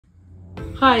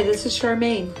Hi, this is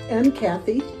Charmaine and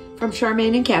Kathy from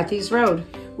Charmaine and Kathy's Road.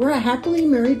 We're a happily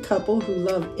married couple who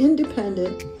love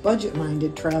independent,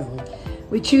 budget-minded travel.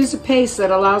 We choose a pace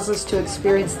that allows us to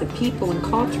experience the people and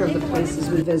culture of the places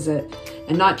we visit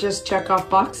and not just check off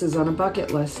boxes on a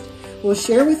bucket list. We'll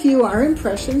share with you our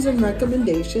impressions and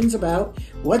recommendations about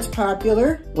what's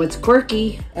popular, what's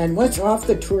quirky, and what's off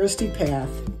the touristy path.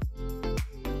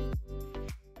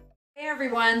 Hey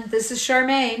everyone, this is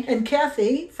Charmaine and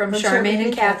Kathy from Charmaine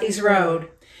and Kathy's Road.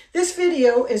 This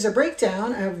video is a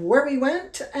breakdown of where we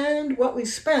went and what we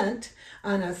spent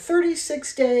on a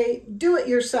 36-day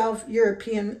do-it-yourself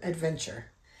European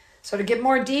adventure. So to get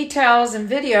more details and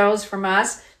videos from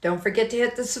us, don't forget to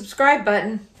hit the subscribe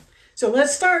button. So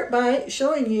let's start by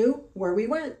showing you where we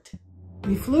went.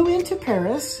 We flew into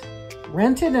Paris,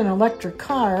 rented an electric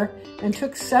car, and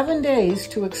took 7 days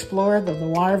to explore the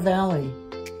Loire Valley.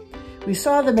 We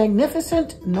saw the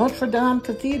magnificent Notre Dame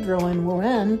Cathedral in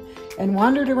Rouen and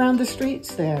wandered around the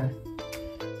streets there.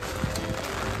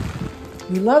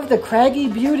 We loved the craggy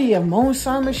beauty of Mont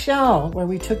Saint Michel, where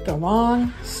we took the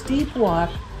long, steep walk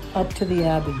up to the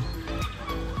Abbey.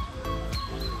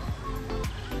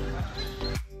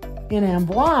 In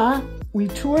Amboise, we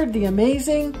toured the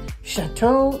amazing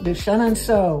Chateau de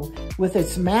Chenonceau with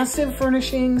its massive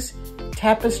furnishings,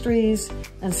 tapestries,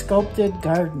 and sculpted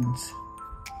gardens.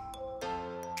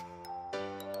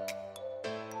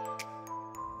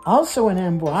 Also in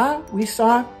Amboise, we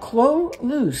saw Clos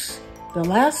Luce, the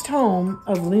last home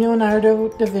of Leonardo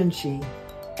da Vinci,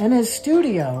 and his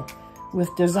studio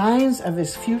with designs of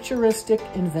his futuristic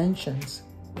inventions.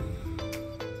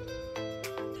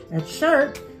 At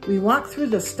Chartres, we walked through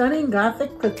the stunning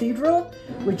Gothic cathedral,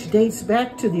 which dates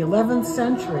back to the 11th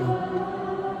century.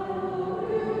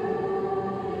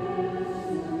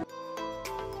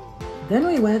 Then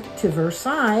we went to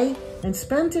Versailles and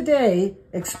spent a day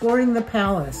exploring the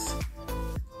palace,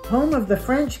 home of the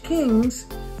French kings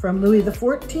from Louis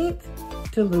XIV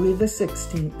to Louis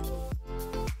XVI.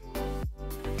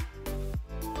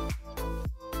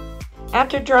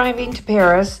 After driving to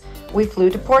Paris, we flew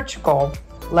to Portugal,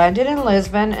 landed in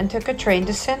Lisbon, and took a train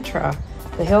to Sintra,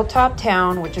 the hilltop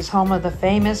town which is home of the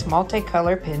famous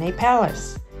multicolored Pine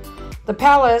Palace. The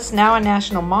palace, now a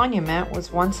national monument,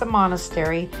 was once a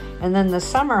monastery and then the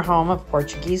summer home of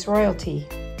Portuguese royalty.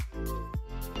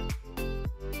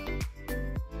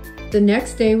 The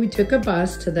next day we took a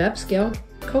bus to the upscale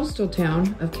coastal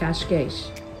town of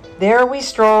Cascais. There we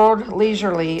strolled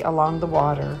leisurely along the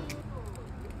water.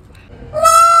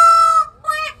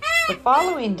 The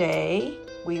following day,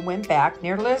 we went back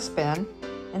near Lisbon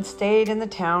and stayed in the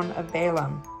town of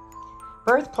Belem,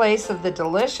 birthplace of the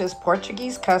delicious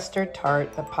Portuguese custard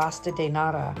tart, the pasta de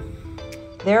nata.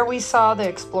 There we saw the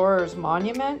Explorer's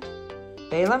Monument,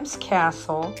 Belem's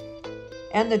Castle,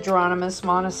 and the Jeronimus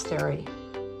Monastery.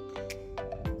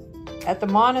 At the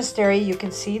monastery, you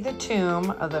can see the tomb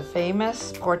of the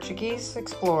famous Portuguese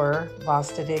explorer,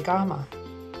 Vasco da Gama.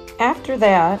 After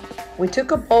that, we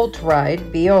took a bolt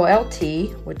ride, B-O-L-T,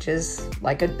 which is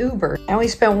like an Uber, and we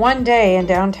spent 1 day in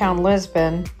downtown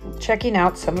Lisbon checking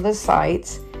out some of the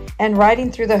sights and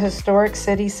riding through the historic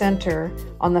city center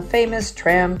on the famous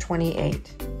Tram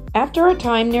 28. After our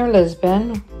time near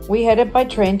Lisbon, we headed by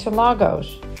train to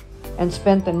Lagos and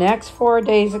spent the next 4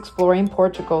 days exploring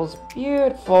Portugal's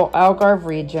beautiful Algarve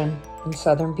region and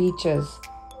southern beaches.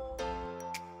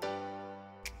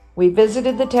 We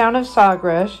visited the town of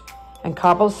Sagres and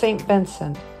Cabo St.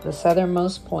 Vincent, the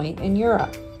southernmost point in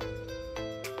Europe.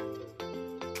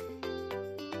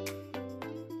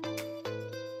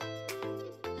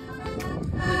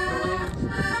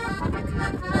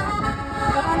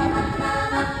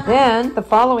 Then, the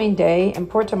following day in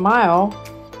Portimao,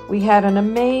 we had an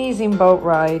amazing boat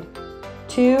ride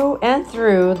to and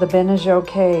through the Benajou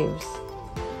Caves.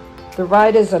 The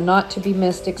ride is a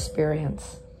not-to-be-missed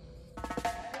experience.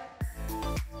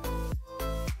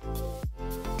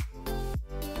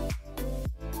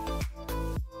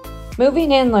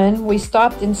 Moving inland, we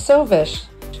stopped in Silves,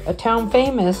 a town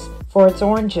famous for its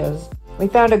oranges. We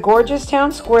found a gorgeous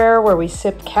town square where we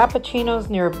sipped cappuccinos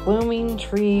near a blooming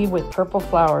tree with purple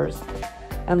flowers,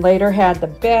 and later had the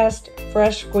best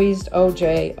fresh squeezed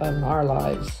OJ of our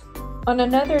lives. On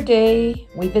another day,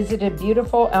 we visited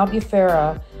beautiful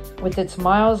Albufeira with its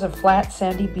miles of flat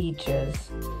sandy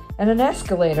beaches, and an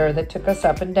escalator that took us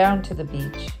up and down to the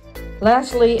beach.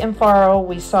 Lastly, in Faro,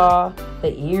 we saw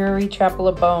the eerie Chapel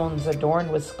of Bones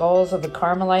adorned with skulls of the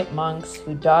Carmelite monks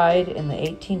who died in the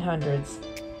 1800s.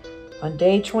 On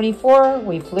day 24,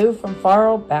 we flew from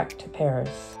Faro back to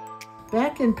Paris.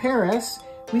 Back in Paris,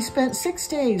 we spent 6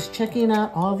 days checking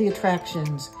out all the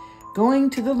attractions, going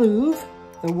to the Louvre,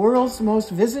 the world's most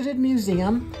visited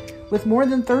museum with more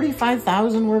than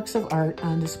 35,000 works of art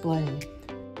on display.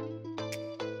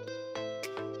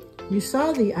 We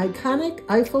saw the iconic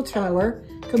Eiffel Tower,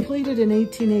 completed in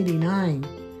 1889.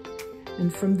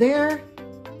 And from there,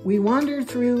 we wandered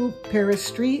through Paris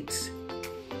streets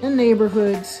and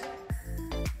neighborhoods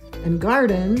and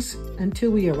gardens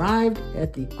until we arrived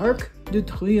at the Arc de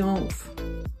Triomphe.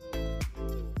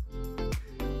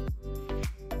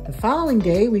 The following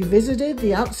day, we visited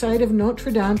the outside of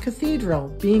Notre Dame Cathedral,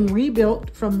 being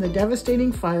rebuilt from the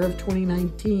devastating fire of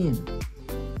 2019.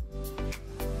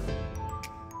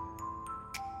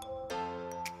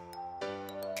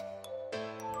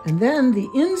 And then the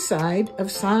inside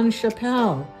of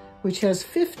Sainte-Chapelle, which has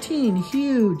 15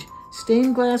 huge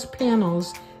stained glass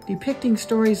panels depicting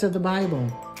stories of the Bible.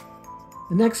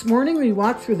 The next morning, we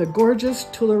walked through the gorgeous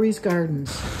Tuileries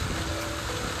Gardens.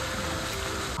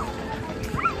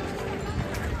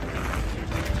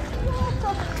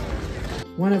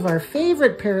 One of our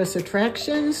favorite Paris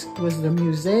attractions was the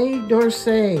Musée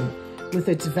d'Orsay, with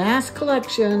its vast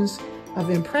collections of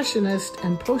Impressionist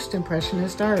and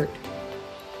Post-Impressionist art.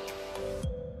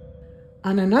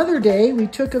 On another day, we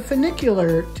took a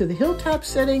funicular to the hilltop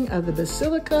setting of the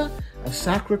Basilica of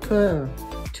Sacré-Cœur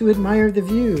to admire the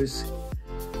views.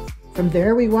 From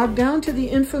there, we walked down to the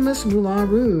infamous Moulin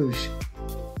Rouge.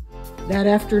 That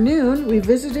afternoon, we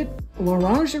visited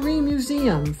l'Orangerie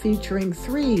Museum, featuring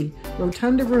 3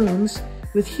 rotunda rooms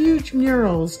with huge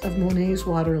murals of Monet's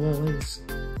water lilies.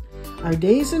 Our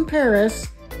days in Paris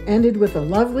ended with a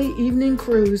lovely evening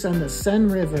cruise on the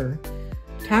Seine River,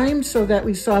 timed so that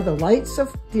we saw the lights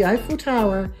of the Eiffel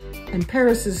Tower and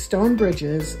Paris's stone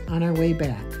bridges on our way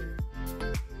back.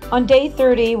 On day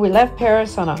 30, we left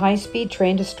Paris on a high-speed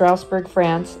train to Strasbourg,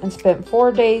 France, and spent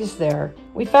 4 days there.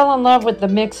 We fell in love with the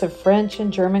mix of French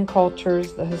and German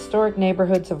cultures, the historic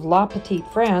neighborhoods of La Petite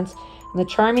France, and the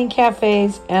charming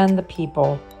cafes and the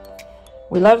people.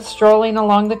 We loved strolling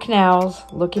along the canals,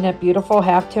 looking at beautiful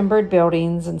half-timbered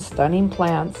buildings and stunning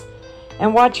plants,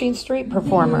 and watching street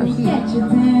performers.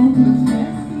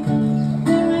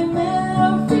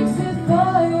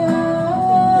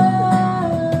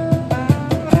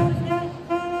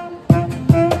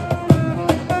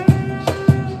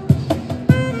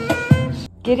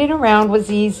 Getting around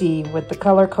was easy with the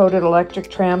color-coded electric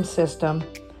tram system.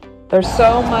 There's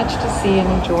so much to see and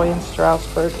enjoy in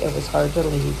Strasbourg, it was hard to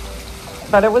leave.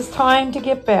 But it was time to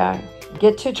get back,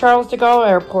 get to Charles de Gaulle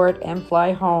Airport, and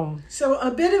fly home. So a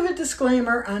bit of a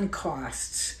disclaimer on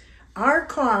costs. Our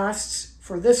costs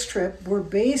for this trip were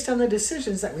based on the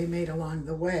decisions that we made along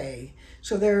the way.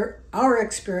 So our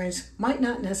experience might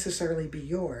not necessarily be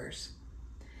yours.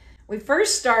 We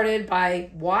first started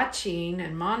by watching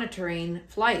and monitoring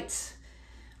flights.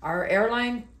 Our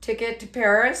airline ticket to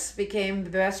Paris became the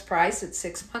best price at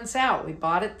 6 months out. We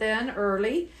bought it then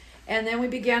early, and then we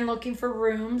began looking for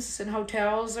rooms and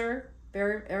hotels or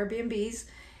Airbnbs.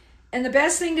 And the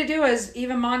best thing to do is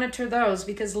even monitor those,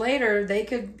 because later they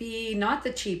could be not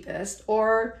the cheapest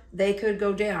or they could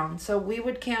go down. So we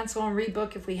would cancel and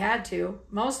rebook if we had to.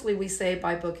 Mostly we say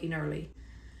by booking early.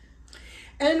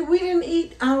 And we didn't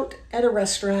eat out at a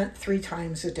restaurant 3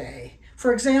 times a day.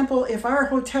 For example, if our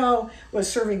hotel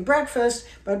was serving breakfast,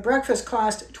 but breakfast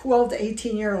cost 12 to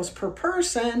 18 euros per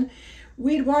person,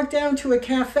 we'd walk down to a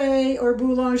cafe or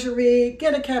boulangerie,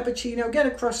 get a cappuccino, get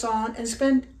a croissant, and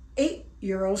spend 8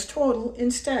 euros total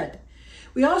instead.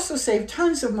 We also save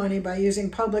tons of money by using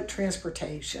public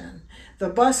transportation. The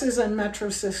buses and metro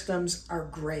systems are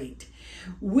great.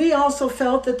 We also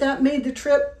felt that made the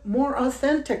trip more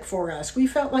authentic for us. We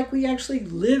felt like we actually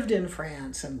lived in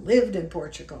France and lived in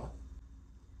Portugal.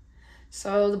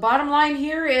 So the bottom line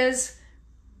here is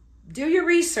do your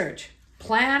research,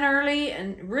 plan early,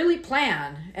 and really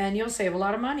plan, and you'll save a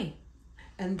lot of money.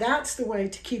 And that's the way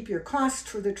to keep your costs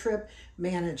for the trip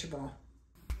manageable.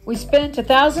 We spent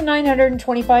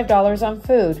 $1,925 on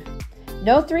food.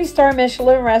 No 3-star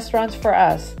Michelin restaurants for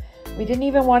us. We didn't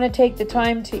even want to take the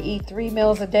time to eat 3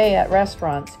 meals a day at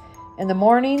restaurants. In the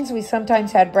mornings, we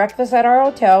sometimes had breakfast at our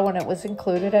hotel when it was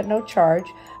included at no charge.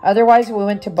 Otherwise, we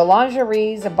went to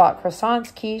boulangeries and bought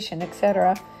croissants, quiche, and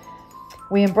etc.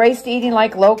 We embraced eating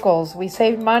like locals. We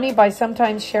saved money by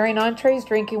sometimes sharing entrees,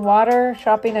 drinking water,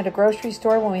 shopping at a grocery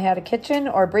store when we had a kitchen,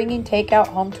 or bringing takeout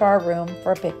home to our room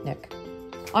for a picnic.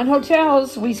 On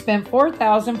hotels, we spent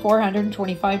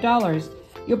 $4,425.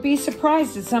 You'll be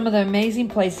surprised at some of the amazing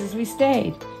places we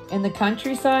stayed. In the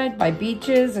countryside, by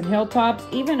beaches and hilltops,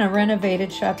 even a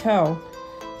renovated chateau.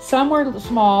 Some were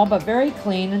small but very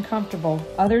clean and comfortable.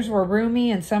 Others were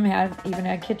roomy, and some even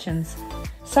had kitchens.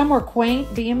 Some were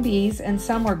quaint B&Bs and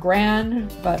some were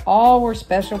grand, but all were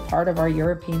special part of our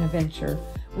European adventure.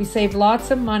 We saved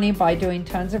lots of money by doing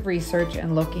tons of research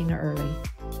and looking early.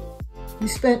 We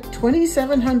spent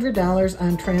 $2,700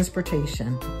 on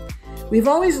transportation. We've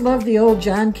always loved the old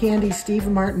John Candy, Steve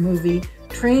Martin movie,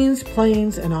 Trains,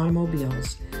 Planes, and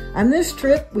Automobiles. On this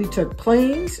trip, we took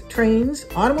planes, trains,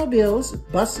 automobiles,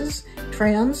 buses,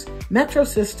 trams, metro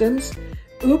systems,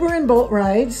 Uber and Bolt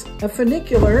rides, a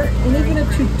funicular, and even a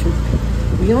tuk-tuk.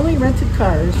 We only rented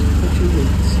cars for 2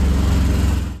 weeks.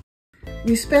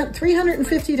 We spent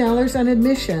 $350 on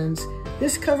admissions.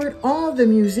 This covered all the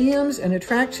museums and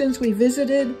attractions we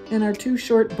visited in our 2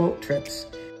 short boat trips.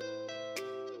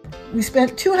 We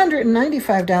spent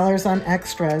 $295 on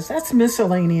extras. That's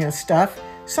miscellaneous stuff.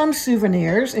 Some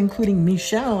souvenirs, including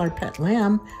Michel, our pet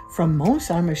lamb, from Mont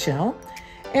Saint Michel,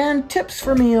 and tips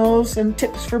for meals and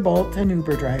tips for Bolt and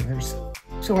Uber drivers.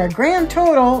 So our grand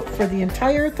total for the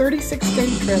entire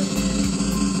 36-day trip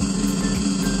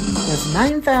was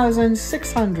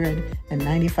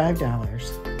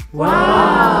 $9,695.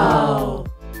 Wow!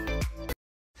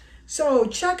 So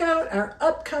check out our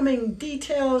upcoming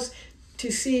details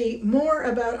to see more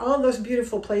about all those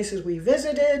beautiful places we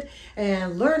visited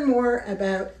and learn more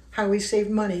about how we saved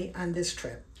money on this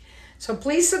trip. So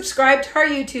please subscribe to our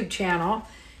YouTube channel,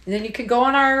 and then you can go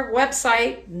on our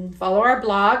website and follow our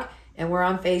blog, and we're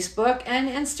on Facebook and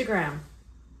Instagram.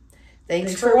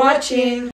 Thanks for watching.